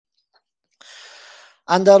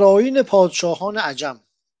اندر آیین پادشاهان عجم.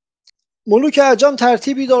 ملوک عجم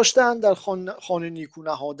ترتیبی داشتند در خانه نیکو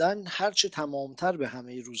نهادن هرچه تمامتر به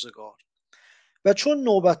همه روزگار. و چون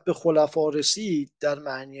نوبت به خلفا رسید در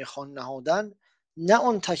معنی خوان نهادن، نه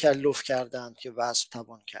آن تکلف کردند که وصف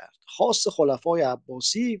توان کرد. خاص خلفای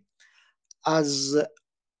عباسی از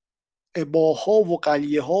اباها و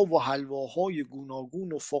قلیه ها و حلواهای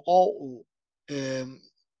گوناگون و فقاع و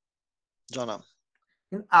جانم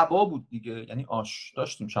این ابا بود دیگه، یعنی آش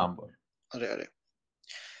داشتیم چند بار. آره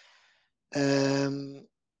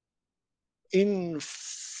این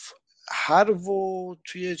حرو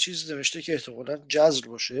توی چیز نوشته که احتمالاً جزر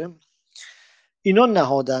باشه، اینا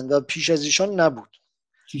نهادند و پیش از ایشان نبود.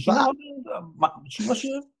 چی نهادند؟ چی باشه؟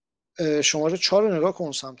 شماره 4 رو نگاه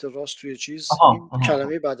کن سمت راست توی چیز. این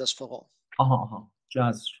کلمه بعد از فقا.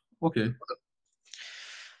 جزر. اوکی.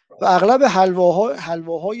 و اغلب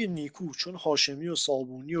حلواهای نیکو چون هاشمی و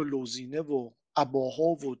صابونی و لوزینه و اباها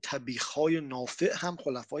و طبیخهای نافع هم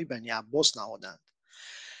خلفای بنی عباس نهادند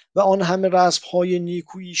و آن همه رسمهای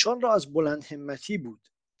نیکویشان را از بلند همتی بود.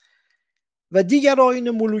 و دیگر آیین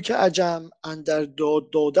ملوک عجم اندر داد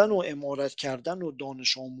دادن و امارت کردن و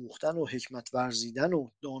دانش آموختن و حکمت ورزیدن و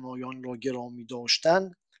دانایان را گرامی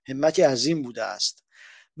داشتن همتی عظیم بوده است.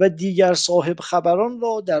 و دیگر صاحب خبران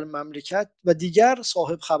را در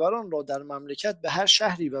مملکت به هر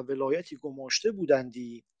شهری و ولایتی گماشته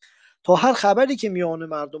بودندی تا هر خبری که میان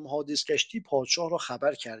مردم حادث گشتی پادشاه را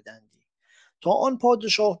خبر کردندی تا آن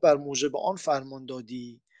پادشاه بر موجب آن فرمان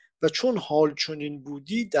دادی. و چون حال چنین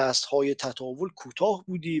بودی دستهای تطاول کوتاه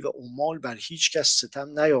بودی و عمال بر هیچ کس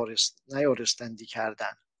ستم نیارستندی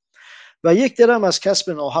کردن و یک درم از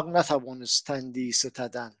کسب ناحق نتوانستندی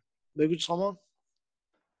ستدن. بگو سامان.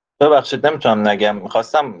 ببخشید نمیتونم نگم،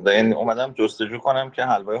 میخواستم یعنی اومدم جستجو کنم که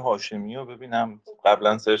حلوای هاشمی رو ببینم،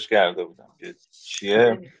 قبلا سرچ کرده بودم که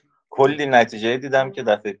چیه، کلی نتیجه دیدم که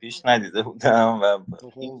دفعه پیش ندیده بودم و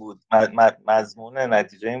این بود مضمون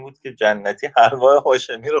نتیجه این بود که جنتی حلوای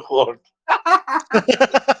هاشمی رو خورد.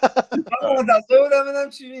 من منتظر بودم ببینم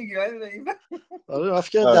چی میگی. آره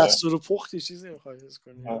افکر دستور پختی چیزی میخوای حس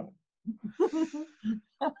کنی.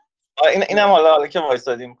 اینم حالا که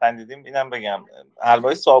وایسادیم خندیدیم اینم بگم،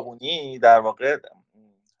 حلوای صابونی در واقع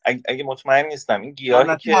اگه مطمئن نیستم این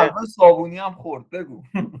گیاهی که حلوای صابونی هم خورد بگو.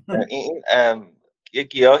 این یه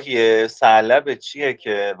گیاهیه ثعلب چیه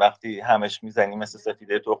که وقتی همش میزنی مثل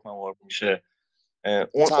سفیده تخم مرغ میشه،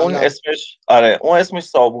 اون اسمش اون اسمش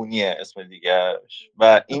صابونیه، اسم دیگهش.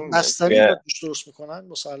 و این بستنی رو درست میکنن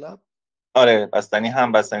با ثعلب. بستنی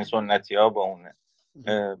هم بستنی سنتی ها با اونه.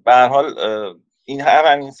 به هر حال این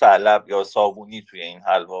همین ثعلب یا صابونی توی این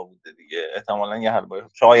حلوا بوده دیگه، احتمالاً یه حلوا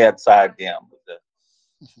شاید سردی هم بوده.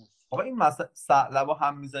 آقا این ثعلبا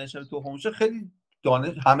هم میزنه شب تخمشه خیلی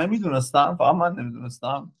دانش همه میدونستم، فقط من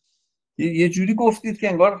نمیدونستم. یه جوری گفتید که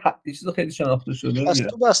انگار یه چیز خیلی شناخته شده. از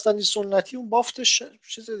تو بستنی سنتی اون بافتش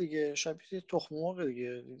چیز دیگه، شبیه تخم مرغ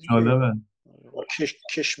دیگه. جالبه.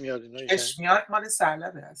 کش میاد اینا. کش میاد مال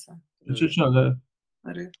ثعلبه اصلا. چه جالب.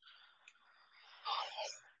 آره.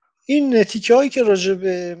 این تیکه هایی که راجع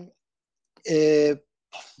به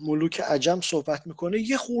ملوک عجم صحبت میکنه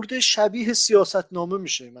یه خورده شبیه سیاستنامه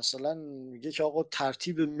میشه. مثلا میگه که آقا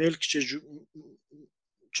ترتیب ملک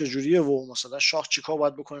چجوریه و مثلا شاه چیکار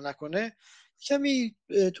باید بکنه نکنه. کمی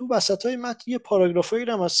تو وسطای متن یه پاراگرافایی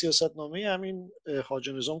رو هم از سیاستنامه همین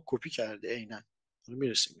خواجه نظام کپی کرده عیناً.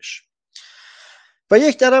 میرسیمش. و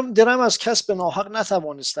یک درم از کسب ناحق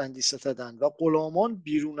نتوانستندی ستدن و غلامان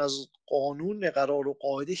بیرون از قانون قرار و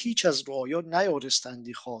قاعده هیچ از رعایا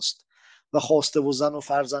نیارستندی خواست و خواسته و زن و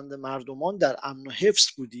فرزند مردمان در امن و حفظ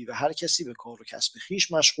بودی و هر کسی به کار و کسب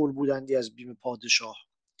خویش مشغول بودندی از بیم پادشاه.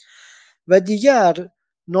 و دیگر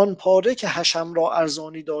نانپاره که حشم را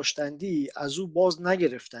ارزانی داشتندی از او باز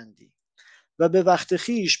نگرفتندی و به وقت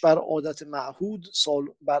خویش بر عادت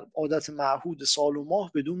معهود سال و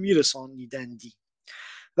ماه بدون میرسانیدندی.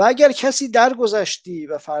 و اگر کسی درگذشتی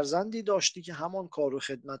و فرزندی داشتی که همان کار و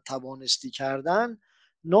خدمت توانستی کردن،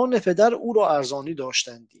 نان پدر او را ارزانی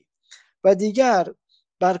داشتندی. و دیگر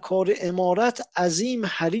بر کار امارت عظیم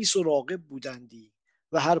حریص و راغب بودندی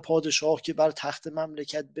و هر پادشاه که بر تخت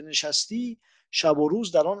مملکت بنشستی شب و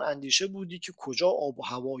روز در آن اندیشه بودی که کجا آب و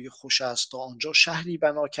هوای خوش است تا آنجا شهری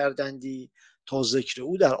بنا کردندی تا ذکر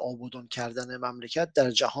او در آبادان کردن مملکت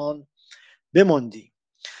در جهان بماندی.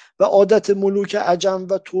 و عادت ملوک عجم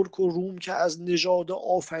و ترک و روم که از نژاد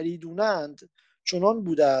آفریدونند چنان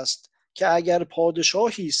بوده است که اگر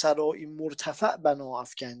پادشاهی سرایی مرتفع بنا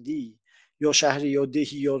افکندی یا شهری یا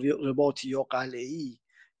دهی یا رباطی یا قلعه‌ای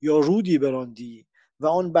یا رودی براندی و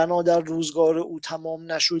آن بنا در روزگار او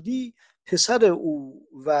تمام نشدی پسر او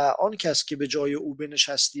و آن کس که به جای او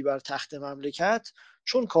بنشستی بر تخت مملکت،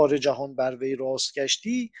 چون کار جهان بر وی راست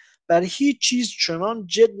گشتی، بر هیچ چیز چنان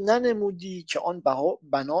جد ننمودی که آن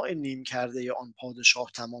بناء نیم کرده آن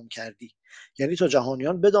پادشاه تمام کردی. یعنی تا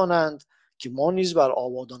جهانیان بدانند که ما نیز بر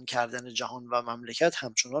آبادان کردن جهان و مملکت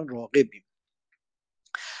همچنان راغبیم.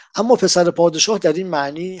 اما پسر پادشاه در این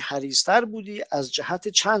معنی حریص‌تر بودی از جهت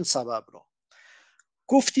چند سبب را.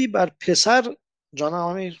 گفتی بر پسر جان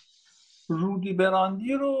امیر رودی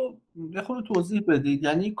براندی رو یه خورده توضیح بدید.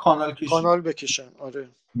 یعنی کانال کشی. کانال بکشن. آره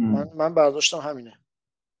من برداشتم همینه.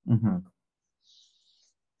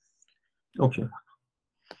 اوکی.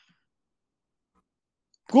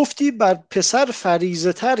 گفتی بر پسر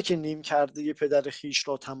فریضه تر که نیم کرده پدر خیش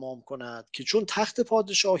را تمام کند، که چون تخت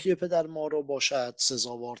پادشاهی پدر ما را باشد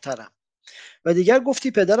سزاوارترم. و دیگر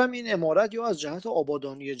گفتی پدرم این امارت یا از جهت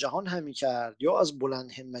آبادانی جهان همی کرد، یا از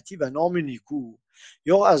بلند همتی و نام نیکو،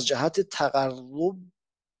 یا از جهت تقرب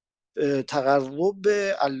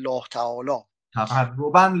الله تعالی.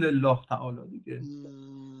 تقربا لله تعالی دیگه.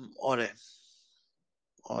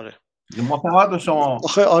 آره مفاهمت شما.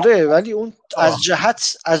 آخه آره، ولی اون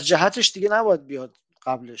از جهتش دیگه نباید بیاد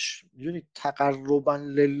قبلش. میدونی تقربا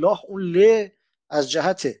لله، اون ل از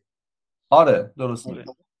جهته. آره درست آره.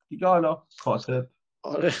 دیگه. حالا کاتب.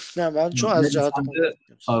 آره نه من چون از جهت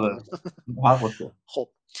آره. خب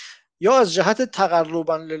یا از جهت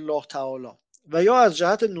تقربا لله تعالی و یا از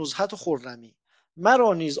جهت نزهت و خرمی.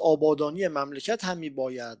 مرا نیز آبادانی مملکت همی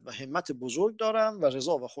باید و همت بزرگ دارم و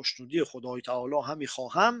رضا و خوشنودی خدای تعالی همی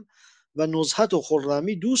خواهم و نزهت و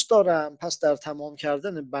خرمی دوست دارم. پس در تمام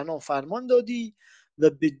کردن بنا فرمان دادی و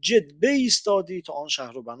به جد بایستادی تا آن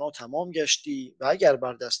شهر و بنا تمام گشتی، و اگر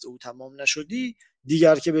بر دست او تمام نشدی،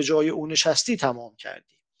 دیگر که به جای او نشستی تمام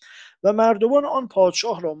کردی. و مردمان آن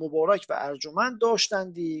پادشاه را مبارک و ارجمند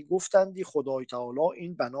داشتندی، گفتندی خدای تعالی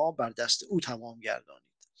این بنا بر دست او تمام گردانید.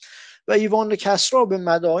 و ایوان کسری به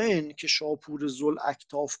مدائن که شاپور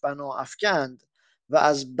ذوالاکتاف بنا افکند و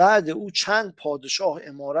از بعد او چند پادشاه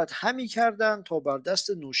امارت همی کردند تا بر دست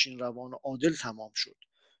نوشین روان عادل تمام شد.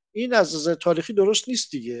 این از نظر تاریخی درست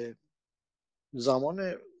نیست دیگه.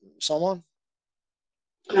 زمان سامان.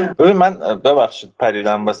 ببین من ببخشید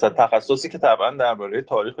پریدم وسط، تخصصی که طبعا درباره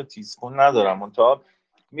تاریخ تیزکون ندارم، منتها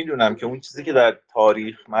میدونم که اون چیزی که در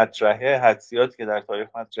تاریخ مطرحه، حدسیاتی که در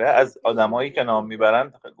تاریخ مطرحه از آدمایی که نام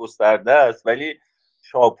میبرن گسترده است، ولی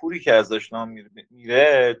شاپوری که ازش نام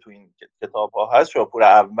میره تو این کتاب ها هست شاپور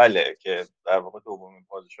اوله که در واقع دومین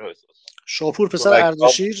پادشاه حساب. شاپور پسر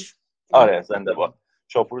اردشیر. آره زنده باد.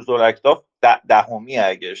 شاپور ذوالاکتاف دهمی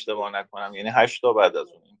اگه اشتباه نکنم، یعنی 8 تا بعد از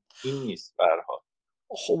اون. این نیست به هر حال.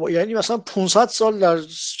 خب یعنی مثلا 500 سال در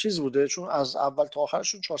چیز بوده، چون از اول تا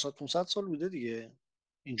آخرشون 400 500 سال بوده دیگه.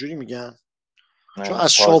 اینجوری میگن. چون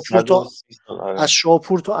از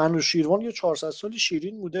شاپور تا انوشیروان یه 400 سالی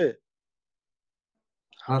شیرین بوده.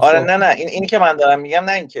 آره نه این که من دارم میگم،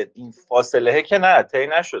 نه اینکه این فاصله که نه طی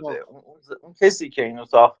نشده. اون کسی که اینو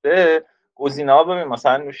ساخته گزینه‌ها ببین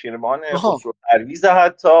مثلا نوشیروان، خسرو پرویز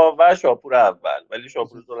حتی و شاپور اول، ولی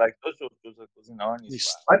شاپور ذوالاکتاف جزو گزینه‌ها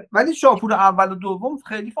نیست. ولی شاپور اول و دوم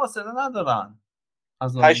خیلی فاصله ندارن.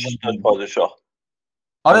 از 8 تا پادشاه.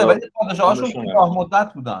 آره ولی پادشاهاشون کوتاه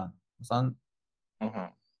مدت بودن، مثلا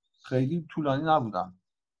خیلی طولانی نبودن،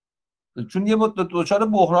 چون یه مدت دچار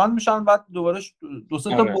بحران میشن، بعد دوباره دو سه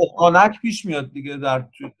تا بحرانک پیش میاد دیگه،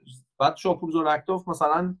 بعد شاپور ذوالاکتاف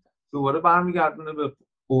مثلا دوباره برمیگردونه به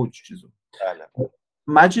اوج چیزو. بله.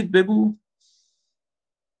 مجید بگو.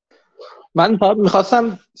 من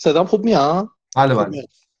میخواستم، صدام خوب میاد؟ بله.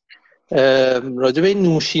 راجع به این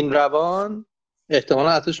نوشین روان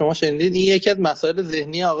احتمالا حتی شما شنیدید، این یکی از مسائل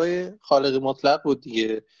ذهنی آقای خالق مطلق بود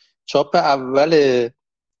دیگه. چاپ اول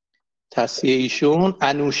تصحیح ایشون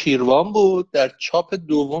انوشیروان بود، در چاپ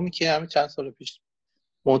دومی که همین چند سال پیش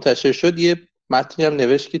منتشر شد یه متنی هم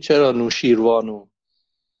نوشت که چرا نوشیروانو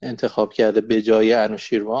انتخاب کرده به جای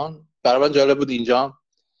انوشیروان. برای من جالب بود اینجا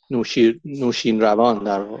نوشین روان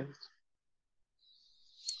در واقع.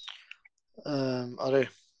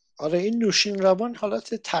 آره این نوشین روان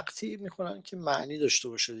حالت تقطیع میکنن که معنی داشته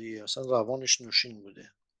باشه دیگه، اصلا روانش نوشین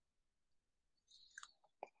بوده.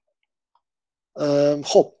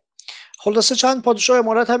 خب خلاصه چند پادشاه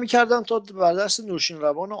امارت همی کردن تا بر دست نوشین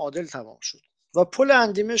روان عادل تمام شد و پل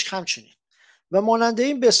اندیمشک همچنین و ماننده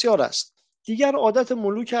این بسیار است. دیگر عادت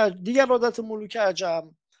ملوک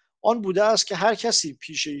عجم آن بوده است که هر کسی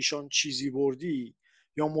پیش ایشان چیزی بردی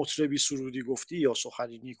یا مطربی سرودی گفتی یا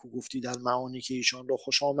سخنی نیکو گفتی در معانی که ایشان را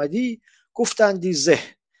خوش آمدی، گفتندی زه،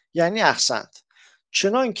 یعنی احسنت.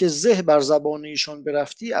 چنان که زه بر زبان ایشان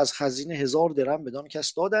برفتی، از خزینه 1000 درم بدان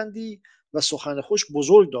کس دادندی و سخن خوش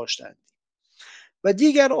بزرگ داشتندی. و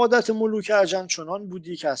دیگر عادت ملوک عجم چنان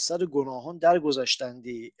بودی که از سر گناهان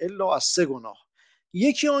درگذشتندی الا از 3 گناه.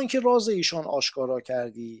 یکی آن که راز ایشان آشکارا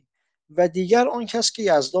کردی و دیگر آن کس که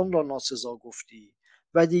یزدان را ناسزا گفتی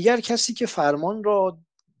و دیگر کسی که فرمان را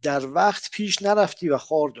در وقت پیش نرفتی و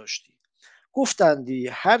خوار داشتی. گفتندی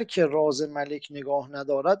هر که راز ملک نگاه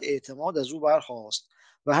ندارد اعتماد از او برخاست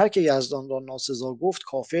و هر که یزدان را ناسزا گفت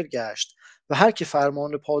کافر گشت و هر که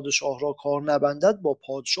فرمان پادشاه را کار نبندد با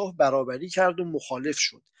پادشاه برابری کرد و مخالف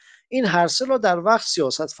شد. این هر 3 را در وقت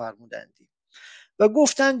سیاست فرمودندی. و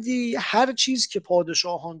گفتندی هر چیز که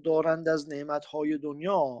پادشاهان دارند از نعمتهای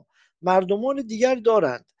دنیا مردمان دیگر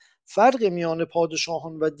دارند. فرق میان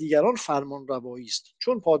پادشاهان و دیگران فرمان روایی است،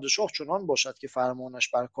 چون پادشاه چنان باشد که فرمانش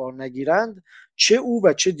بر کار نگیرند، چه او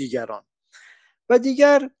و چه دیگران. و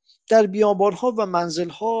دیگر در بیابانها و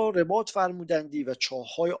منزلها رباط فرمودندی و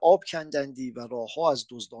چاههای آب کندندی و راهها از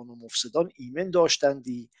دزدان و مفسدان ایمن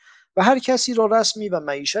داشتندی و هر کسی را رسمی و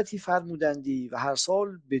معیشتی فرمودندی و هر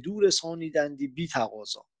سال بدو رسانیدندی بی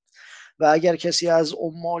تقاضا. و اگر کسی از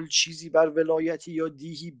عمال چیزی بر ولایتی یا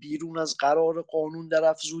دیهی بیرون از قرار قانون در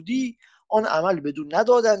افزودی، آن عمل بدو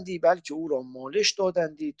ندادندی بلکه او را مالش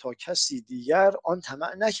دادندی تا کسی دیگر آن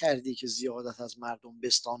طمع نکردی که زیادت از مردم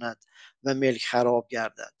بستاند و ملک خراب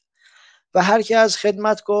گردد. و هر که از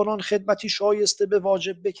خدمتگاران خدمتی شایسته به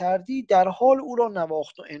واجب بکردی، در حال او را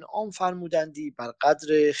نواخت و انعام فرمودندی بر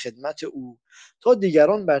قدر خدمت او تا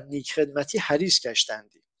دیگران بر نیک خدمتی حریص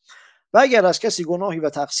گشتندی. و اگر از کسی گناهی و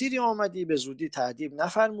تقصیری آمدی به زودی تعدیب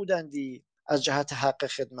نفرمودندی از جهت حق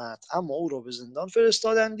خدمت، اما او را به زندان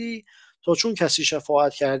فرستادندی تا چون کسی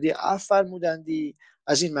شفاعت کردی عفو فرمودندی.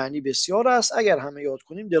 از این معنی بسیار است، اگر همه یاد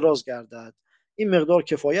کنیم دراز گردد. این مقدار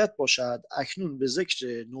کفایت باشد. اکنون به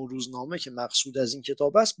ذکر نوروزنامه که مقصود از این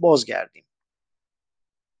کتاب است بازگردیم.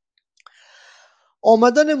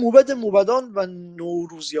 آمدن موبد موبدان و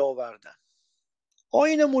نوروزی آوردن.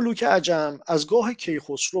 آیین ملوک عجم از گاه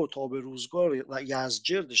کیخسرو تا به روزگار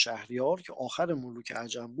یزدجرد شهریار که آخر ملوک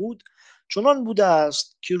عجم بود چنان بوده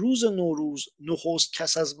است که روز نوروز نخست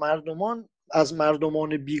کس از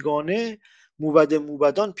مردمان بیگانه موبد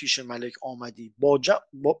موبدان پیش ملک آمدی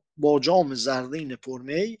با جام زرین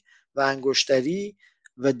پرمی و انگشتری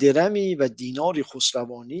و درمی و دیناری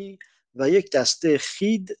خسروانی و یک دسته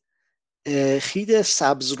خید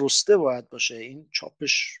سبز رسته باید باشه، این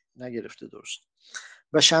چاپش نگرفته درست،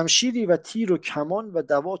 و شمشیری و تیر و کمان و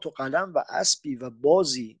دوات و قلم و اسبی و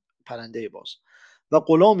بازی پرنده باز و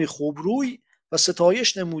غلامی خوبروی و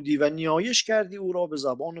ستایش نمودی و نیایش کردی او را به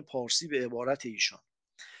زبان پارسی به عبارت ایشان.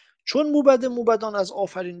 چون موبد موبدان از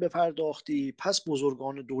آفرین بپرداختی، پس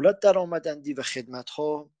بزرگان دولت در آمدندی و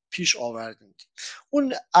خدمتها پیش آوردند.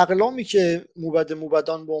 اون اقلامی که موبد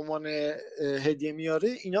موبدان به عنوان هدیه میاره،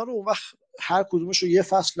 اینا رو اون وقت هر کدومش رو یه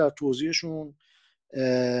فصل در توضیحشون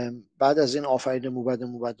بعد از این آفرین موبد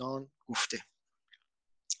موبدان گفته.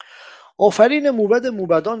 آفرین موبد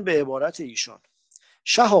موبدان به عبارت ایشان: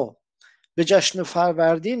 شها به جشن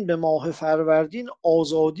فروردین به ماه فروردین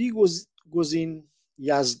آزادی گزین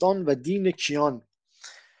یزدان و دین کیان.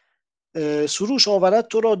 سروش آورد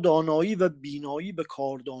تو را دانایی و بینایی به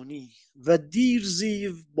کاردانی و دیر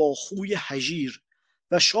زیو با خوی هژیر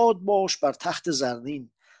و شاد باش بر تخت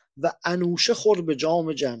زرین و انوشه خور به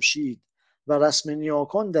جام جمشید و رسم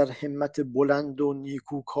نیاکان در همت بلند و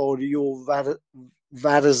نیکوکاری و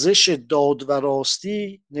ورزش داد و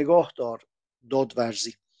راستی نگاه دار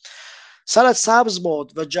دادورزی. سرت سبز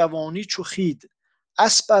باد و جوانی چو خید،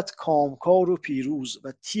 اسبت کامکار و پیروز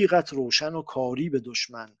و تیغت روشن و کاری به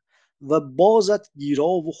دشمن و بازت گیرا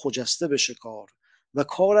و خجسته به شکار و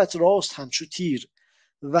کارت راست همچو تیر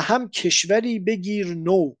و هم کشوری بگیر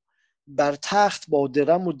نو بر تخت با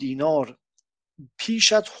درم و دینار.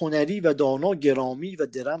 پیشت هنری و دانا گرامی و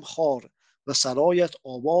درم خوار و سرایت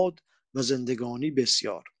آباد و زندگانی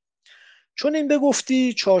بسیار. چون این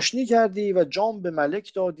بگفتی چاشنی کردی و جام به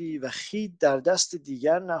ملک دادی و خید در دست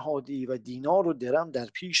دیگر نهادی و دینار و درم در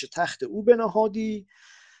پیش تخت او بنهادی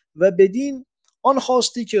و بدین آن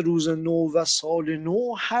خواستی که روز نو و سال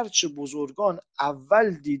نو هرچه بزرگان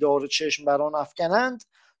اول دیدار چشم بران افکنند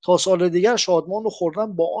تا سال دیگر شادمان و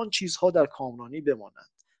خرم با آن چیزها در کامرانی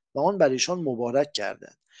بمانند و آن بر ایشان مبارک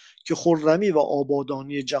گردد که خرمی و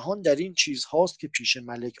آبادانی جهان در این چیزهاست که پیش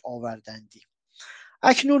ملک آوردندی.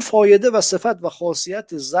 اکنون فایده و صفت و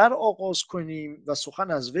خاصیت زر آغاز کنیم و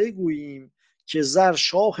سخن از وی گوییم که زر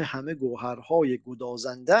شاه همه گوهرهای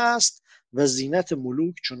گدازنده است و زینت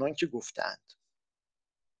ملوک چنان که گفتند.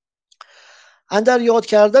 اندر یاد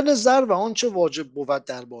کردن زر و آنچه واجب بود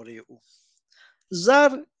درباره او: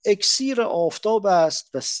 زر اکسیر آفتاب است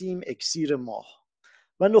و سیم اکسیر ماه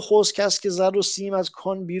و نخست کس که زر و سیم از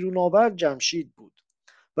کان بیرون آورد جمشید بود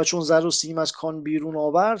و چون زر و سیم از کان بیرون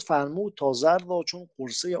آورد، فرمود تا زر را چون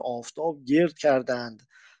قرصه آفتاب گرد کردند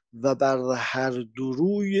و بر هر دو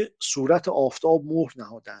روی صورت آفتاب مهر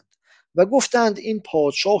نهادند و گفتند این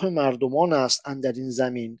پادشاه مردمان است اندر این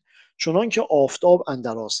زمین، چنان که آفتاب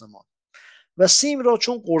اندر آسمان. و سیم را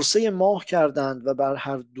چون قرصه ماه کردند و بر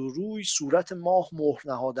هر دو روی صورت ماه مهر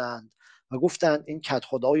نهادند و گفتند این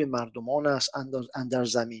کدخدای مردمان است اندر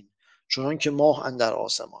زمین، چنان که ماه اندر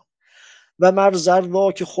آسمان. و مر زر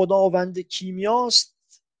را که خداوند کیمیاست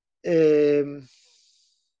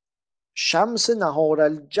شمس نهار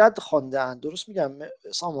الجد خوانده اند. درست میگم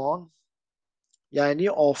سامان؟ یعنی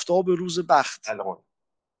آفتاب روز بخت.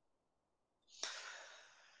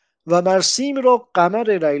 و مر سیم را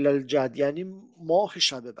قمر لیل الجد یعنی ماه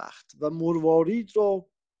شب بخت. و مروارید را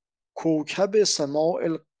کوکب سماع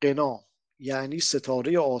القنا یعنی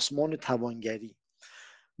ستاره آسمان توانگری.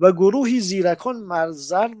 و گروهی زیرکان مر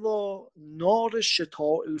زر را نار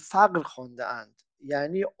شتاء الفقر خوانده اند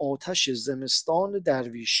یعنی آتش زمستان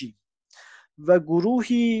درویشی. و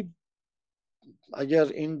گروهی، اگر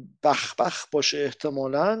این بخ باشه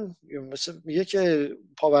احتمالاً، مثل میگه که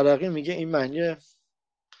پاورقی میگه این معنی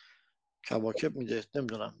کواکب میده،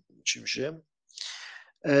 نمیدونم چی میشه،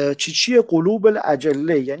 چی قلوب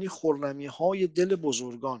العجله یعنی خرمی های دل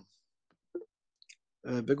بزرگان.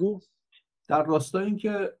 بگو. در راستای این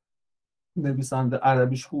که نویسنده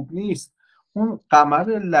عربیش خوب نیست، اون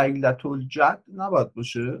قمر لیلة الجد نباید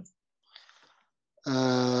باشه؟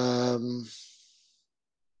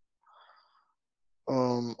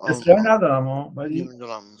 اصلاحی ندارم ولی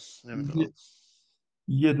نمیدونم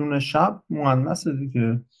یه دونه شب مؤنثه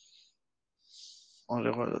دیگه.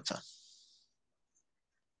 آره قاعدتا.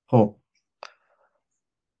 خب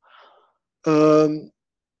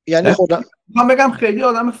یعنی خودم میخوام بگم خیلی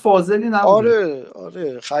آدم فاضلی نبوده.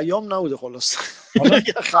 آره خیام نبوده خلاص.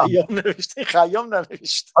 خیام نوشته، خیام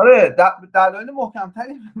ننوشته. آره دلایل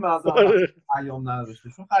محکم‌تری مثلا خیام ننوشته،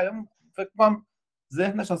 چون خیام فکر کنم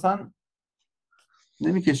ذهنش اصلا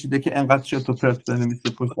نمیکشیده که انقدر چرت و پرت بنویسه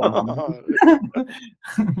پشت هم.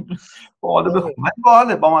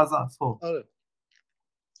 باحاله با مزه است.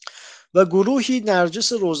 و گروهی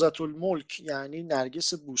نرجس روضة الملک یعنی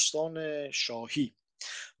نرگس بوستان شاهی.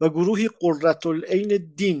 و گروهی قرة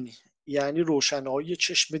العین دین یعنی روشنایی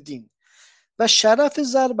چشم دین. و شرف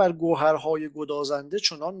زر بر گوهرهای گدازنده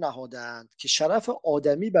چنان نهادند که شرف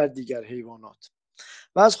آدمی بر دیگر حیوانات.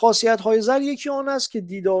 و از خاصیت‌های زر یکی آن است که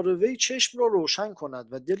دیدار وی چشم را روشن کند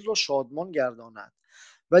و دل را شادمان گرداند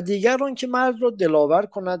و دیگر آن که مرد را دلاور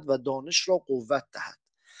کند و دانش را قوت دهد.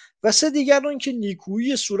 و سه دیگر آن که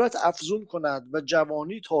نیکویی صورت افزون کند و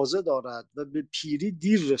جوانی تازه دارد و به پیری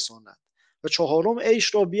دیر رساند. و چهارم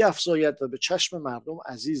عیش را بیفزاید و به چشم مردم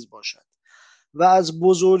عزیز باشد. و از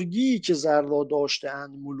بزرگی که زر را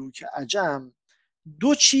داشته‌اند ملوک عجم،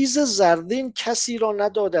 دو چیز زرین کسی را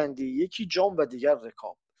ندادندی، یکی جام و دیگر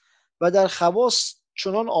رکاب. و در خواص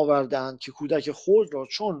چنان آوردند که کودک خود را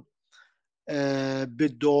چون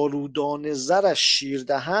به دارودان زرش شیر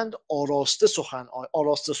دهند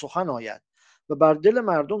آراسته سخن آید و بر دل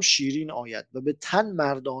مردم شیرین آید و به تن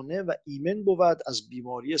مردانه و ایمن بود از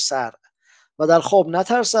بیماری سر و در خواب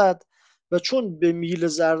نترسد. و چون به میل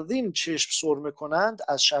زرین چشم سرمه کنند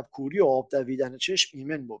از شبکوری و آب دویدن چشم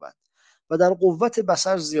ایمن بود و در قوت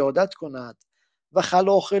بصر زیادت کند. و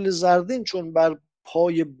خلاخل زرین چون بر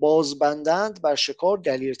پای باز بندند بر شکار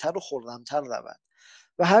دلیرتر و خرمتر رود.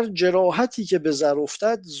 و هر جراحتی که به زر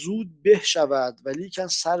افتد زود به شود ولیکن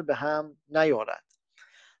سر به هم نیارد.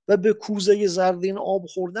 و به کوزه زرین آب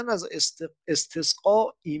خوردن از استسقا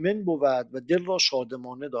ایمن بود و دل را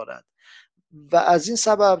شادمانه دارد. و از این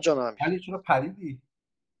سبب جانم ولی چرا پریدی؟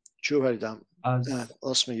 چرا پریدم؟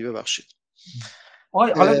 راست میگی، ببخشید.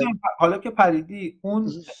 حالا که پریدی،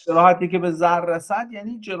 اون جراحتی که به زر رسد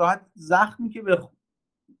یعنی جراحت زخمی که به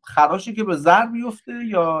خراشی که به زر میفته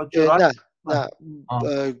یا جراحت؟ نه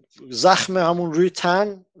زخم همون روی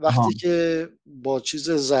تن وقتی که با چیز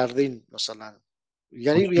زرین مثلا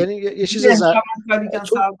یعنی یه چیز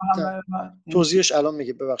توضیحش الان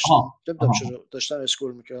میگه، ببخشید چرا داشتم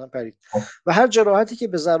اسکرول میکردم پرید. و هر جراحتی که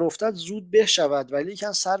به زر افتد زود به شود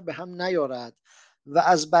ولیکن سر به هم نیارد. و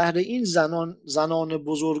از بهر این زنان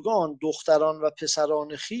بزرگان دختران و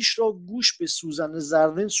پسران خیش را گوش به سوزن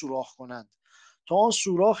زرین سوراخ کنند تا آن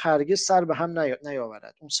سوراخ هرگز سر به هم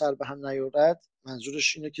نیاورد. اون سر به هم نیاورد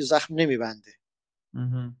منظورش اینه که زخم نمیبنده،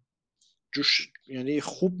 جوش یعنی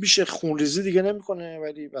خوب میشه، خونریزی دیگه نمیکنه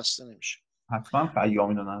ولی بسته نمیشه. حتما خیام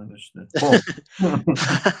اینو نداشته.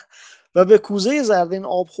 و به کوزه زرین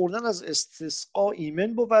آب خوردن از استسقا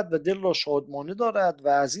ایمن بود و دل را شادمانه دارد. و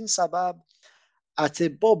از این سبب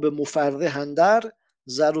اطبا به مفرح اندر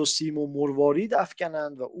زر و سیم و مروارید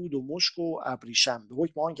افکنند و عود و مشک و ابریشم، به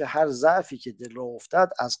حکم آنکه هر ضعفی که دل را افتد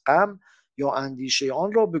از غم یا اندیشه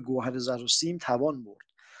آن را به گوهر زر و سیم توان برد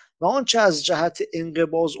و آنچه از جهت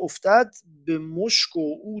انقباض افتد به مشک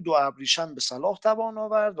و عود و ابریشم به صلاح توان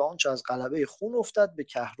آورد و آنچه از غلبه خون افتد به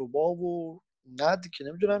کهربا و ند که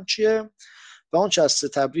نمیدونم چیه و آنچه از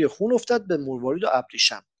ستبری خون افتد به مروارید و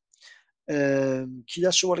ابریشم. کی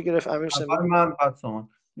دست شما رو گرفت امیر حسین؟ من بعد شما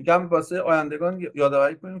میگم واسه آیندگان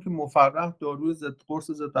یادآوری کنیم که مفرح داروی ضد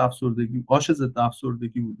قرص ضد افسردگی، آش ضد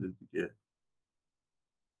افسردگی بوده دیگه.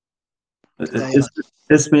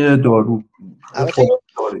 اسم دارو.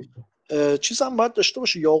 چیز هم باید داشته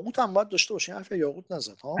باشه، یاقوت هم باید داشته باشه. حرف یاقوت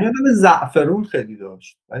نزد ها. یادم زعفرون خیلی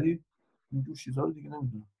داشت ولی این چیزا رو دیگه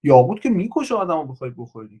نمیدونم. یاقوت که میکشه آدمو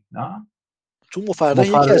بخوری نه؟ تو مفرح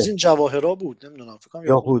یکی از این جواهرا بود، نمیدونم، فکر کنم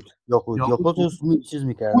یاقوت چیز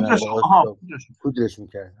می‌کردن، پودرش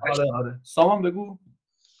می‌کردن. آره. سامان بگو.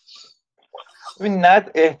 ببین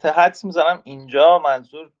ند احتحادس میزنم اینجا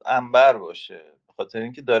منظور عنبر باشه، به خاطر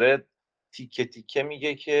اینکه داره تیکه تیکه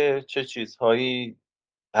میگه که چه چیزهایی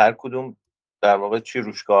هر کدوم در واقع چی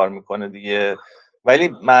روش کار میکنه دیگه، ولی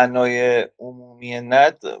معنای عمومی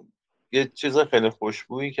ند یه چیز خیلی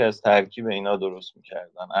خوشبویی که از ترکیب اینا درست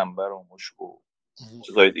میکردن، عنبر و مشک و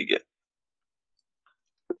چیزهای دیگه.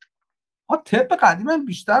 طب قدیم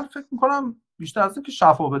بیشتر فکر میکنم بیشتر از اینکه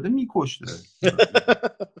شفا بده میکشته.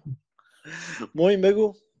 موین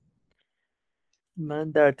بگو.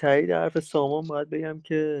 من در تایید حرف سامان باید بگم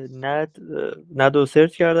که ند رو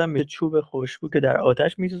سرچ کردم، یه چوب خوشبو که در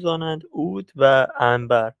آتش میسوزانند، عود و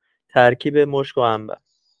عنبر، ترکیب مشک و عنبر.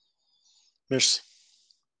 مرسی.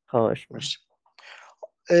 خواهش مرسی.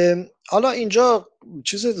 حالا اینجا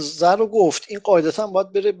چیز زر رو گفت، این قاعدتا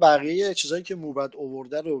باید بره بقیه چیزایی که موبد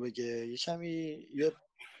آورده رو بگه. یه کمی یه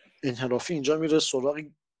انحرافی اینجا میره سراغ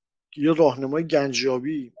یه راهنمای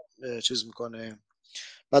گنجیابی چیز میکنه،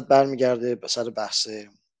 بعد برمیگرده به سر بحث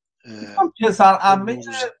پسر عمه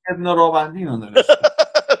ابن راوندی اینو نوشته.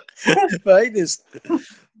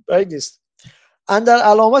 بعید نیست. اندر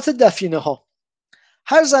علامت دفینه ها،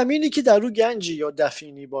 هر زمینی که در او گنجی یا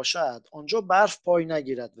دفینی باشد آنجا برف پای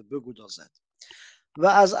نگیرد و بگدازد و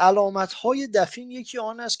از علامت های دفین یکی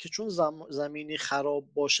آن است که چون زمینی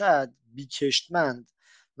خراب باشد بیکشتمند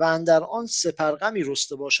و اندر آن سپرغمی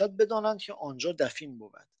رسته باشد بدانند که آنجا دفین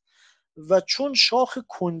بود و چون شاخ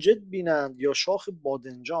کنجد بینند یا شاخ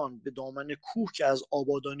بادنجان به دامن کوه که از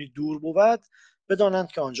آبادانی دور بود بدانند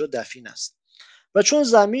که آنجا دفین است و چون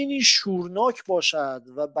زمینی شورناک باشد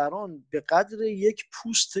و بر آن به قدر یک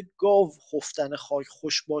پوست گاو خفتن خاک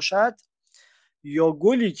خوش باشد یا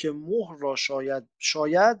گلی که مهر را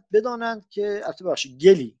شاید بدانند که البته ببخشید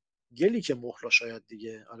گلی که مهر را شاید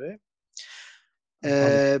دیگه آره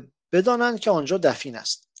بدانند که آنجا دفین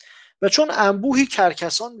است و چون انبوهی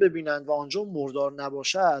کرکسان ببینند و آنجا مردار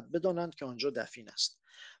نباشد بدانند که آنجا دفین است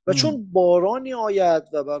و چون بارانی آید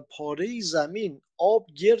و بر پاره زمین آب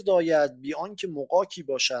گرد آید بی آنکه مغاکی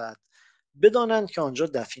باشد بدانند که آنجا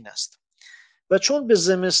دفین است و چون به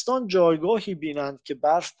زمستان جایگاهی بینند که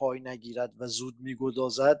برف پای نگیرد و زود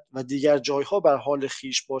میگدازد و دیگر جایها بر حال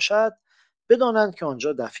خیش باشد بدانند که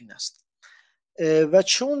آنجا دفین است و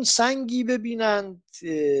چون سنگی ببینند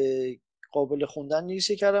قابل خوندن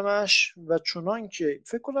نیست کلمش و چنان که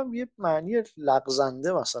فکر کنم یه معنی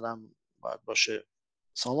لغزنده مثلا باید باشه.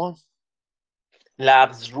 سامان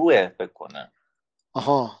لغز روه فکر کنم.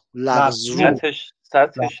 آها لغز رو،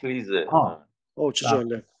 سطحش لیزه. اوه چه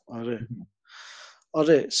جالب.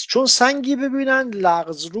 آره چون سنگی ببینند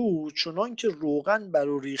لغز رو چنان که روغن بر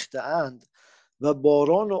او ریخته اند و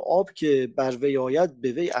باران و آب که بر وی آید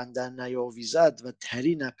به وی اندر نیاویزد و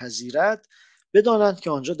تری نپذیرد بدانند که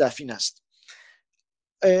آنجا دفین است.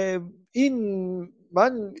 این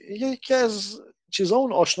من یکی از چیزا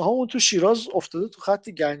اون آشناهامون تو شیراز افتاده تو خط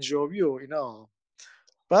گنجیابی و اینا،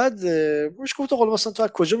 بعد روش گفت آقا مثلا تو از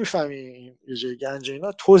کجا میفهمی یه جای گنج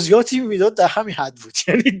اینا، توضیحاتی میداد در همین حد بود،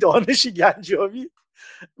 یعنی دانش گنجیابی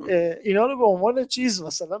اینا رو به عنوان چیز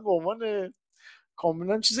مثلا به عنوان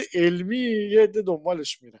کاملا چیز علمی یه عده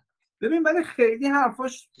دنبالش میره. ببین ولی خیلی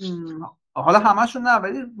حرفاش حالا همشو نه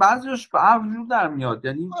ولی بعضیش به عقل جور در میاد،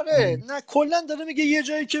 یعنی آره نه کلا داره میگه یه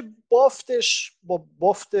جایی که بافتش با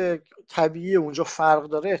بافت طبیعی اونجا فرق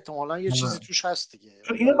داره احتمالاً یه چیزی توش هست دیگه.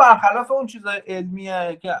 چون اینو برخلاف اون چیزای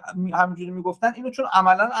علمیه که همینجوری میگفتن، اینو چون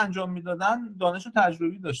عملا انجام میدادن دانش و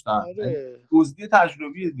تجربی داشتن. آره دزدی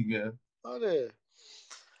تجربیه دیگه. آره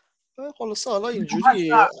خلاصه حالا اینجوری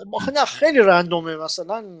نه خیلی رندومه،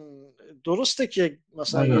 مثلا درسته که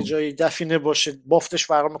مثلا یه جایی دفینه باشه بافتش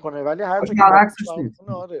فرق میکنه ولی هر جا که بافتش فرق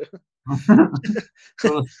میکنه آره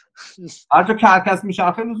هر جا کرکس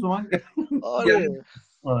میچرخه لزوما. آره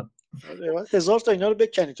 1000 تا اینا رو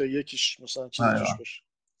بکنی تا یکیش مثلا چیزی توش باشه.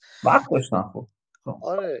 وقت داشتن. خب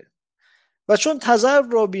آره. و چون تذرو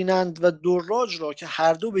را بینند و دراج را که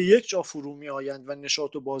هر دو به یک جا فرو می آیند و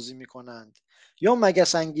نشاط و بازی می کنند، یا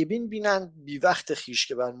مگس انگبین بینند بی وقت خیش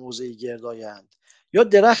که بر موضعی گرد آیند، یا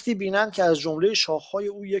درختی بینند که از جمله شاخهای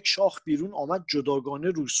او یک شاخ بیرون آمد جداگانه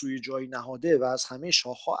روی سوی جایی نهاده و از همه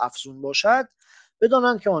شاخها افزون باشد،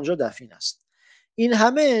 بدانند که آنجا دفین است. این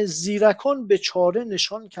همه زیرکان به چاره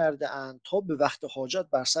نشان کرده اند تا به وقت حاجت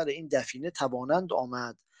بر سر این دفینه توانند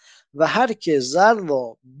آمد و هر که زر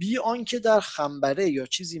را بی آنکه در خنبره یا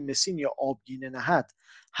چیزی مسین یا آبگینه نهد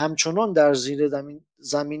همچنان در زیر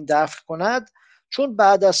زمین دفن کند، چون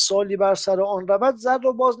بعد از سالی بر سر آن رود زر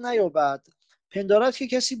را باز نیابد، پندارد که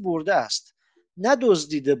کسی برده است.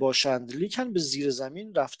 ندزدیده باشند لیکن به زیر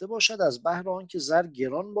زمین رفته باشد از بهر آنکه زر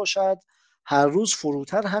گران باشد، هر روز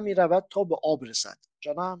فروتر همی رود تا به آب رسد.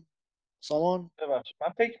 جانم سامان ببخشید من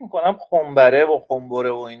فکر میکنم خنبره و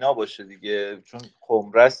خنبره و اینا باشه دیگه، چون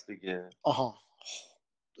خمره است دیگه. آها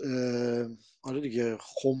آره دیگه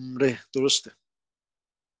خمره درسته.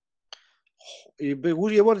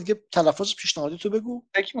 بگو یه بار دیگه تلفظ پیشنهادی تو بگو.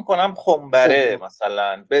 فکر میکنم خنبره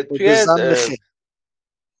مثلا توی زم خ.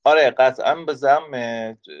 آره قطعا به زم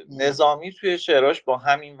نظامی توی شعراش با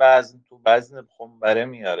همین وزن تو وزن خنبره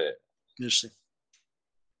میاره. مرسی.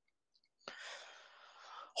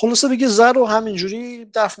 خلاصه بگه زر رو همینجوری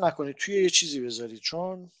دفن نکنید، توی یه چیزی بذارید،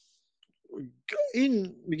 چون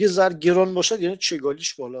این میگه زر گران باشد یعنی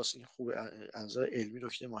چگالیش بالاست. این خوبه از نظر علمی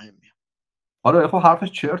نکته مهمیه. آره خب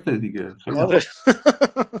حرفش چرته دیگه. آره.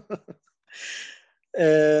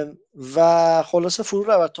 و خلاصه فرو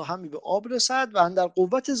رود تا همی به آب رسد و اندر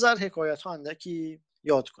قوت زر حکایت ها اندکی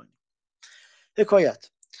یاد کنیم. حکایت: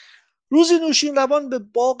 روزی نوشین روان به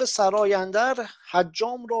باغ سرای اندر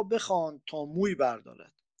حجام را بخواند تا موی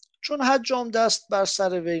بردارد. چون حجام دست بر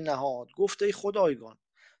سر وی نهاد گفت ای خدایگان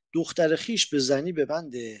دختر خیش به زنی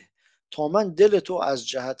ببنده تا من دل تو از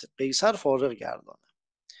جهت قیصر فارغ گردانم.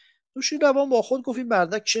 نوشین روان با خود گفت این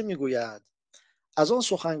مردک چه میگوید؟ از آن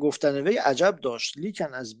سخن گفتن وی عجب داشت،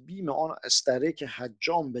 لیکن از بیم آن استره که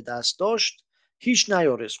حجام به دست داشت هیچ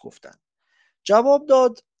نیارست گفتن. جواب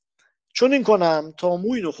داد چون این کنم تا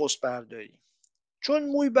موی نخست برداری. چون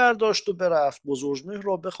موی برداشت و برفت بزرجمهر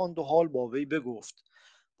را بخواند و حال با وی بگفت.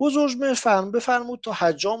 بزرجمهر بفرمود تا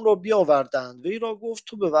حجام را بیاوردند. وی را گفت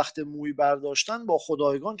تو به وقت موی برداشتن با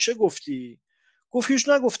خدایگان چه گفتی؟ گفت هیچ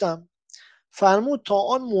نگفتم. فرمود تا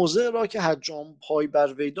آن موضع را که حجام پای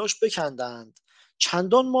بر وی داشت بکندند،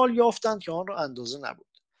 چندان مال یافتند که آن را اندازه نبود.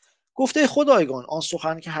 گفت ای خدایگان آن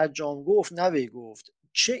سخن که حجام گفت نه وی گفت،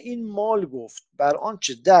 چه این مال گفت بر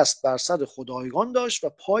آنچه دست بر سر خدایگان داشت و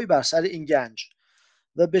پای بر سر این گنج.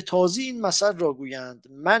 و به تازی این مثل را گویند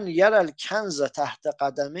من یر الکنز تحت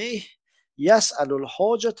قدمه یسأل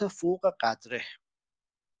الحاجت فوق قدره.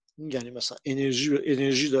 این یعنی مثلا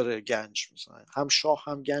انرژی داره گنج، مثلا هم شاه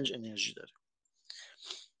هم گنج انرژی داره.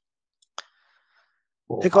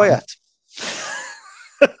 حکایت: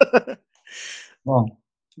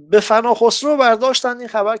 به فنا خسرو برداشتند این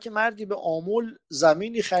خبر که مردی به آمل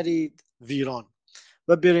زمینی خرید ویران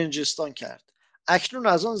و برنجستان کرد. اکنون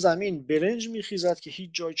از آن زمین برنج میخیزد که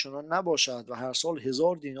هیچ جای چنان نباشد و هر سال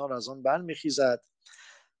 1000 دینار از آن برمیخیزد.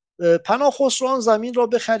 پنا خسرو آن زمین را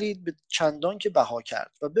بخرید به چندان که بها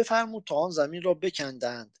کرد و بفرمود تا آن زمین را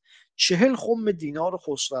بکندند. 40 خم دینار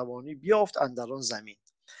خسروانی بیافت اندر آن زمین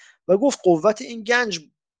و گفت قوت این گنج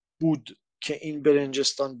بود که این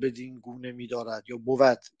برنجستان بدین گونه می‌دارد، یا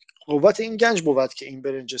بود قوت این گنج بود که این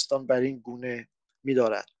برنجستان بر این گونه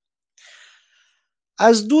می‌دارد.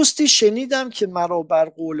 از دوستی شنیدم که مرا بر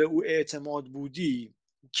قول او اعتماد بودی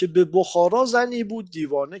که به بخارا زنی بود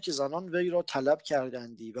دیوانه که زنان وی را طلب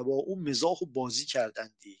کردندی و با او مزاح و بازی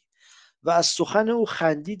کردندی و از سخن او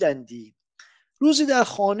خندیدندی. روزی در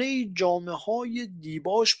خانه جامه‌های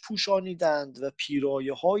دیباش پوشانیدند و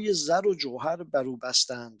پیرایه‌های زر و جوهر بر او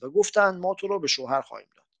بستند و گفتند ما تو را به شوهر خواهیم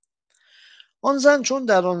داد. آن زن چون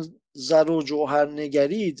در آن زر و جوهر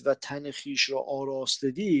نگرید و تن خویش را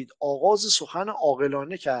آراسته دید آغاز سخن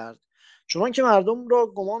عاقلانه کرد، چنان که مردم را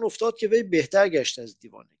گمان افتاد که وی بهتر گشت از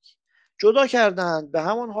دیوانگی. جدا کردند به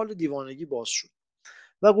همان حال دیوانگی باز شد.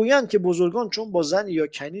 و گویند که بزرگان چون با زن یا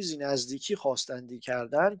کنیزی نزدیکی خواستندی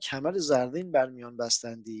کردند کمر زرین بر میان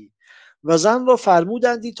بستندی و زن را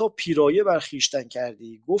فرمودندی تا پیرایه بر خویشتن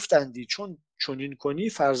کردی. گفتندی چون چنین کنی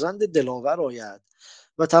فرزند دلاور آید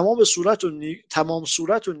و تمام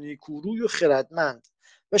صورت و نیکوروی و خردمند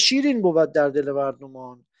و شیرین بود در دل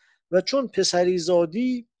مردمان و چون پسری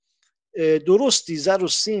زادی درستی زر و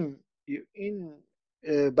سیم. این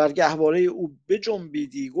بر گهواره او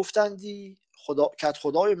بجنبیدی، گفتندی کت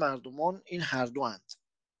خدای مردمان این هر دو اند.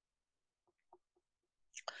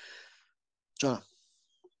 جانم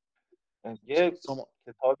یه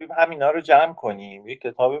کتابی همینا رو جمع کنیم، یه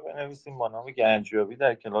کتابی بنویسیم با نام گنجیابی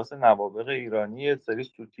در کلاس نوابغ ایرانی، یه سری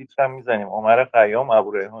سوتیتر هم میزنیم، عمر خیام،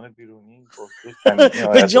 ابوریحان بیرونی، گفتگو صمیمی،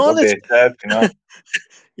 آیت‌الله بهتر، اینا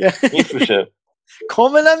میفروشه،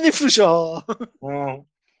 کاملا میفروشه ها.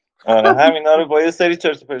 آره همینا رو با یه سری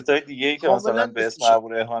چرت و پرتای دیگه ای که مثلا به اسم میفروشه.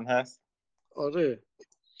 ابوریحان هست. آره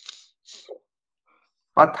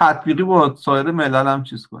بعد تطبیقی با سایر ملل هم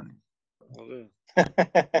چیز کنیم. آره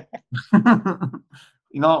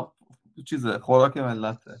اینا چیزه خوراک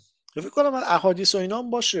ملته. فکر کنم من احادیث و اینا هم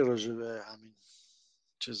باشه راجع به همین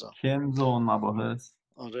چیزا، کنز و مباحث.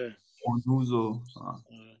 آره کنوز و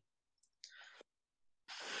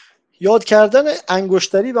یاد کردن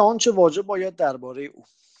انگشتری و آنچه واجب باید درباره او.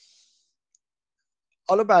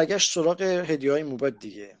 حالا برگشت سراغ هدیه‌های موبد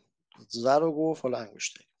دیگه، زر رو گفت، حالا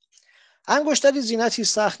انگشتری. انگشتری زینتی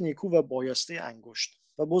سخت نیکو و بایسته انگشت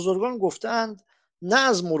و بزرگان گفتند نه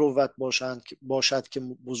از مروت باشد که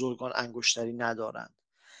بزرگان انگشتری ندارند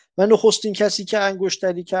و نخستین کسی که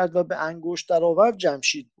انگشتری کرد و به انگشت درآورد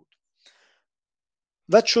جمشید بود.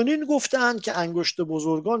 و چنین گفتند که انگشت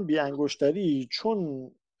بزرگان بی انگشتری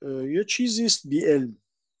چون یه چیزی است بی علم،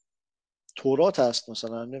 تورات هست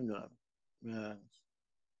مثلا، نمیدونم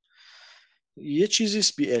یه چیزی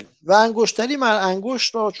است بی علم. و انگشتری مر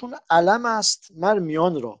انگشت را چون علم است مر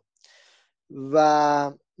میان را،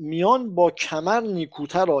 و میان با کمر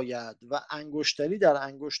نیکوتر آید و انگشتری در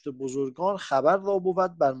انگشت بزرگان خبر را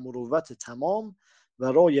بود بر مروت تمام و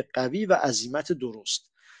رای قوی و عزیمت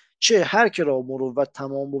درست. چه هر که را مروت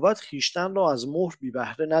تمام بود خیشتن را از مهر بی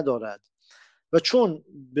بهره ندارد و چون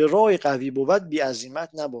به رای قوی بود بی عزیمت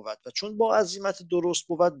نبود و چون با عزیمت درست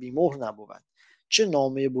بود بی مهر نبود. چه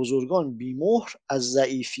نامه بزرگان بی مهر از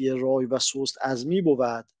ضعیفی رای و سست عزمی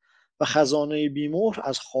بود و خزانه بی مهر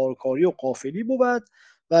از خارکاری و غافلی بود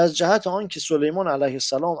و از جهت آن که سلیمان علیه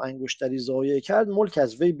السلام انگشتری ضایع کرد ملک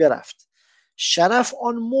از وی برفت. شرف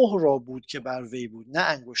آن مهر را بود که بر وی بود نه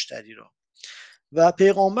انگشتری را. و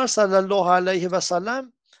پیغامبر صلی الله علیه و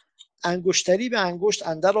سلم انگشتری به انگشت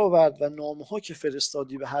اندر آورد و نامه ها که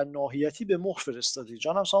فرستادی به هر ناحیتی به مهر فرستادی.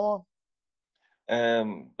 جانم سامان.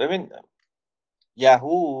 ببین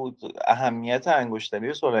یهود اهمیت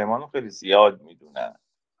انگشتری سلیمان رو خیلی زیاد میدونن،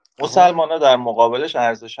 مسلمان ها در مقابلش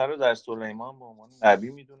ارزش رو در سلیمان به عنوان نبی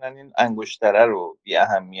میدونن، این انگشتره رو بی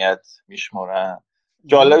اهمیت میشمارن.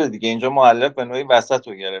 جالبه دیگه اینجا مؤلف به نوعی وسط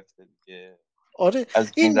رو گرفته دیگه. آره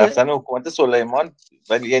از بین رفتن حکومت سلیمان،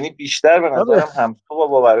 ولی یعنی بیشتر به نظرم همسو با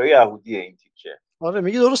باورهای یهودیه این تیکه. آره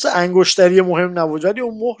میگه درست انگشتری مهم نبود ولی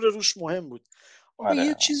اون مهر روش مهم بود.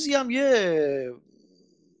 یه چیزی هم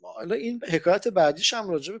حالا این حکایت بعدیش هم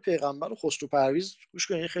راجع به پیغمبر و خسرو پرویز گوش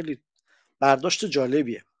کنید، خیلی برداشت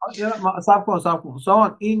جالبیه. صبر کن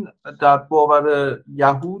سامان، این در باور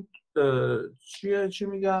یهود چی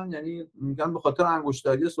میگن؟ یعنی میگن به خاطر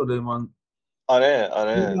انگشتری سلیمان. آره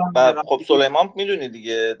خب سلیمان میدونی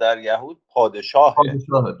دیگه در یهود پادشاهه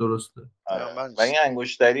درسته. آره. و این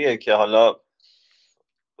انگشتریه که حالا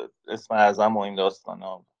اسم اعظم و این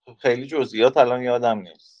داستانا خیلی جزئیات الان یادم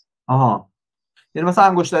نیست. یعنی مثلا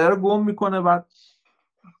انگشتری رو گم میکنه بعد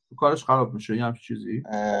کارش خراب میشه یا همچین چیزی؟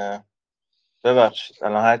 ببخشید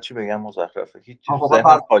الان هر چی بگم مزخرفه، هیچ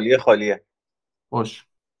ذهنم خالیه. باش.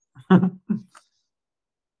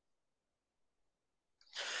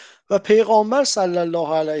 و پیغامبر صلی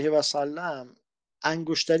الله علیه و سلم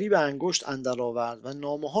انگشتری به انگشت اندر آورد و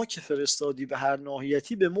نامه ها که فرستادی به هر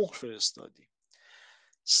ناحیتی به مهر فرستادی.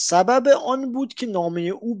 سبب آن بود که نامه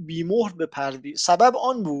او بی مهر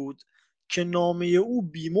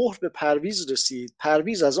به پرویز رسید.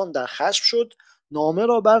 پرویز از آن در خشم شد، نامه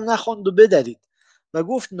را بر نخواند و بدرید و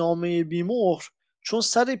گفت نامه بی مهر چون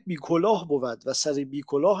سر بی کلاه بود و سر بی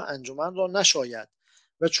کلاه انجمن را نشاید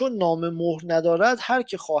و چون نامه مهر ندارد هر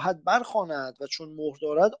که خواهد برخواند و چون مهر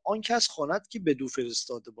دارد آن کس خواند که بدو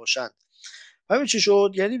فرستاده باشند. همین چی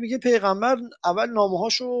شد؟ یعنی میگه پیغمبر اول نامه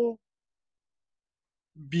هاشو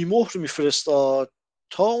بی مهر میفرستاد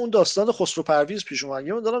تا اون داستان خسرو پرویز پیش اومد.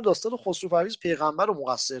 یه من دارم داستان خسرو پرویز پیغمبر رو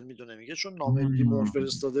مقصر میدونه، میگه چون نامه بی مهر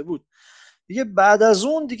فرستاده بود. دیگه بعد از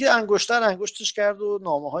اون دیگه انگشتش کرد و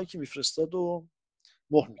نامه هایی که میفرستاد و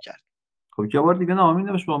مهر میکرد. خب یه بار دیگه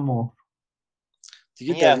نامه نوشت با مهر.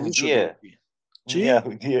 دیگه دلیلی شده.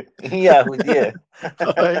 این یهودیه.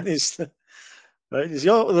 نیست.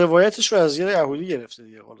 یا روایتش رو از یه یهودی گرفته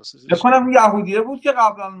دیگه. خلاص بکنم یهودیه بود که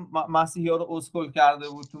قبلا مسیحا رو اسکول کرده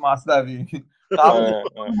بود تو مثلوی. قبلا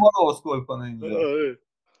ما رو اسکول کنه اینجا.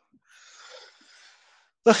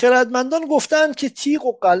 و خردمندان گفتند که تیغ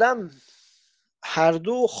و قلم هر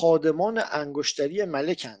دو خادمان انگشتری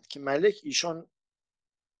ملکند که ملک ایشان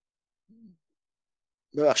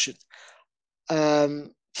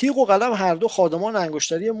تیغ و قلم هر دو خادمان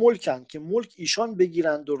انگشتری ملکند که ملک ایشان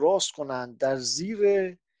بگیرند و راست کنند در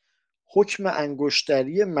زیر حکم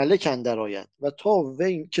انگشتری ملک اندر آید و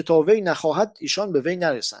تا وی نخواهد ایشان به وی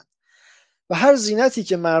نرسند و هر زینتی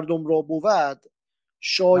که مردم را بود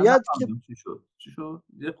شاید که چی شد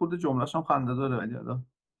یه خورده جمله‌ش هم خنده داره ولی الان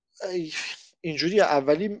اینجوری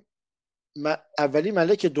اولی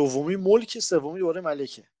ملک، دومی ملک، سومی دوباره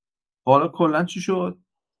ملکه. حالا کلا چی شد؟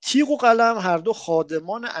 تیغ و قلم هر دو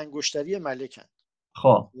خادمان انگشتری ملکند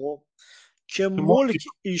خب که ملک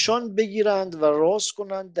ایشان بگیرند و راست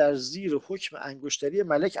کنند در زیر حکم انگشتری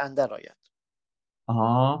ملک اندر آید.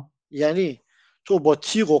 یعنی تو با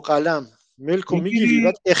تیغ و قلم ملک رو میگیری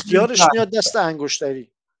بعد اختیارش میاد دست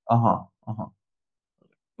انگشتری.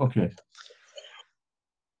 اوکی.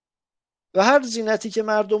 و هر زینتی که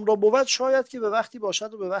مردم را بود شاید که به وقتی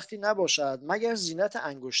باشد و به وقتی نباشد مگر زینت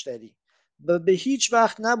انگشتری و به هیچ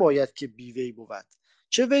وقت نباید که بیوی بود،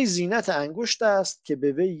 چه وی زینت انگشت است که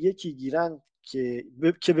به وی یکی گیرند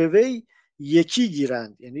که به وی یکی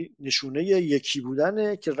گیرند، یعنی نشونه یکی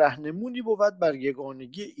بودنه که رهنمونی بود بر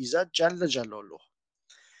یگانگی ایزد جل جلاله.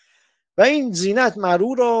 و این زینت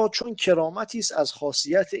مرو را چون کرامتی است از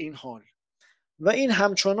خاصیت این حال و این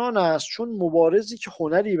همچنان است چون مبارزی که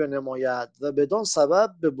هنری بنماید و بدان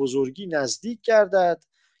سبب به بزرگی نزدیک گردد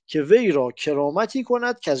که وی را کرامتی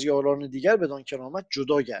کند که از یاران دیگر بدان کرامت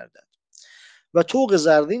جدا گردد و طوق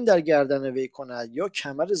زرین در گردن وی کند یا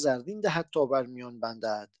کمر زرین دهد تا بر میان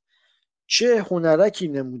بندد چه هنرکی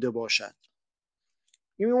نموده باشد.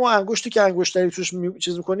 این ما انگشتی که انگشتری توش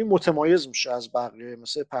چیز می‌کنیم متمایز میشه از بقیه،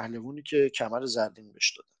 مثل پهلوانی که کمر زرین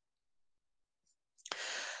بهش داده.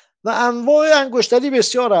 و انواع انگشتری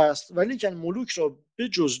بسیار است ولیکن ملوک را به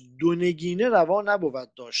جز دو نگینه روا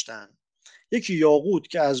نبود داشتن، یکی یاقوت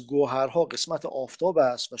که از گوهرها قسمت آفتاب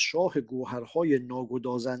است و شاه گوهرهای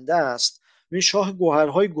ناگدازنده است. این شاه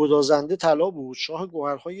گوهرهای گدازنده طلا بود، شاه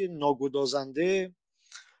گوهرهای ناگدازنده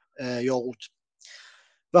یاقوت.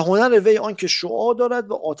 و هنر وی آن که شعاع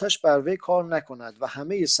دارد و آتش بر وی کار نکند و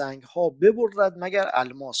همه سنگ ها ببرد مگر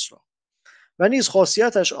الماس را. و نیز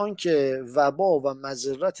خاصیتش آن که وبا و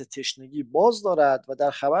مضرت تشنگی باز دارد و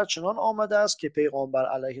در خبر چنان آمده است که پیغامبر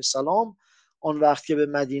علیه السلام آن وقت که به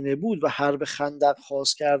مدینه بود و حرب خندق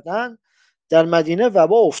خواست کردند در مدینه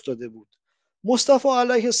وبا افتاده بود. مصطفی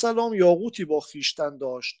علیه السلام یاقوتی با خویشتن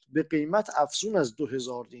داشت به قیمت افزون از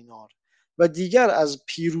 2000 دینار و دیگر از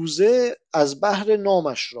پیروزه از بحر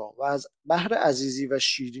نامش را و از بحر عزیزی و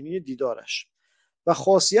شیرینی دیدارش و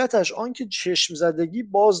خاصیتش آن که چشم زدگی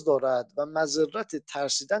باز دارد و مضرت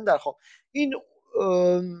ترسیدن در خواب. این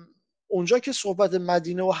اونجا که صحبت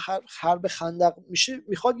مدینه و حرب خندق میشه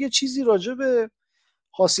میخواد یه چیزی راجع به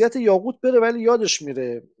خاصیت یاقوت بره ولی یادش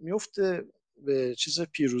میره میفته به چیز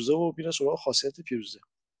پیروزه و میره سراغ خاصیت پیروزه.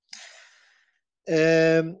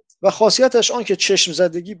 و خاصیتش آن که چشم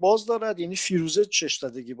زدگی باز دارد، یعنی فیروزه چشم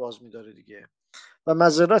زدگی باز میداره دیگه، و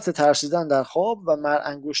مضرت ترسیدن در خواب و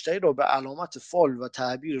انگشتری را به علامت فال و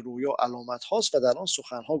تعبیر رویا علامت هاست و در آن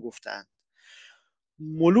سخنها گفتند.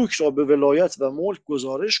 ملوک را به ولایت و ملک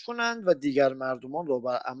گزارش کنند و دیگر مردمان را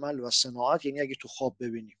بر عمل و صناعت، یعنی اگه تو خواب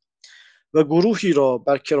ببینیم، و گروهی را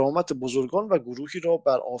بر کرامت بزرگان و گروهی را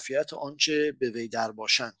بر عافیت آنچه به وی در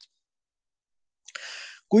باشند.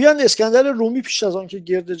 گویند اسکندر رومی پیش از آن که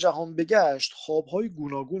گرد جهان بگشت خوابهای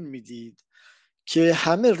گوناگون میدید که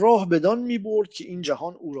همه راه بدان میبرد که این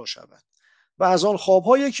جهان او را شود و از آن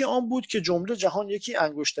خوابها یکی آن بود که جمله جهان یکی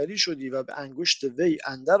انگشتری شدی و به انگشت وی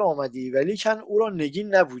اندر آمدی ولیکن او را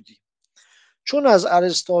نگین نبودی. چون از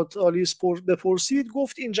ارسطاطالیس بپرسید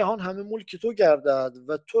گفت این جهان همه ملک تو گردد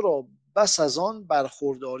و تو را بس از آن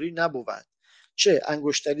برخورداری نبود، چه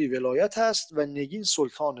انگشتری ولایت است و نگین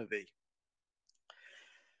سلطان وی.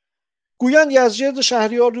 گویند یزدگرد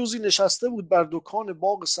شهریار روزی نشسته بود بر دکان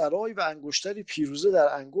باغ سرای و انگشتری پیروزه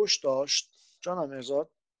در انگشت داشت. جانم ارزاد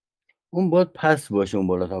اون باید پس باشه اون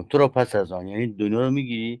بالا تو را پس از آن، یعنی دنیا رو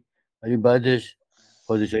میگیری ولی بعدش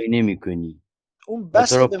پادشاهی نمی کنی. اون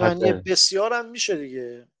بس به معنی بسیارم میشه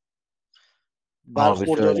دیگه،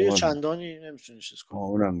 برخورداری چندانی نمیتونی چیز کنی.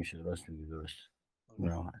 اونم میشه، راست میگی، درست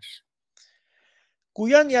اونم هست.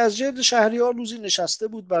 گویند یزدگرد شهریار روزی نشسته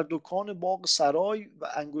بود بر دکان باغ سرای و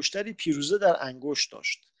انگشتری پیروزه در انگشت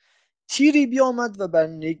داشت. تیری بیامد و بر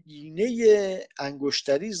نگینه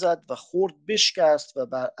انگشتری زد و خرد بشکست و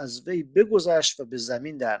بر از وی بگذشت و به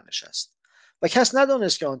زمین در نشست و کس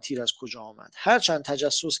ندانست که آن تیر از کجا آمد. هرچند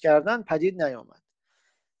تجسس کردن پدید نیامد.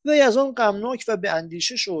 وی از آن غمناک و به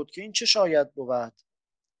اندیشه شد که این چه شاید بود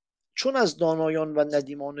چون از دانایان و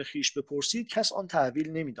ندیمان خیش بپرسید کس آن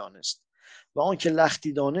تحویل نمیدانست و آن که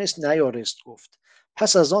لختی دانست نیارست گفت.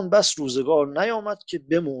 پس از آن بس روزگار نیامد که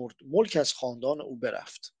بمرد ملک از خاندان او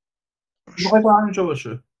برفت. میخوای تا همینجا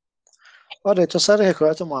باشه؟ آره تا سر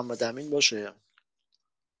حکایت محمد امین باشه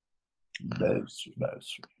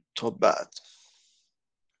تا بعد.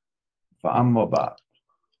 و اما بعد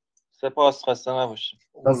سپاس، خسته نباشید.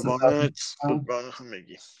 قربانت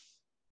همگی.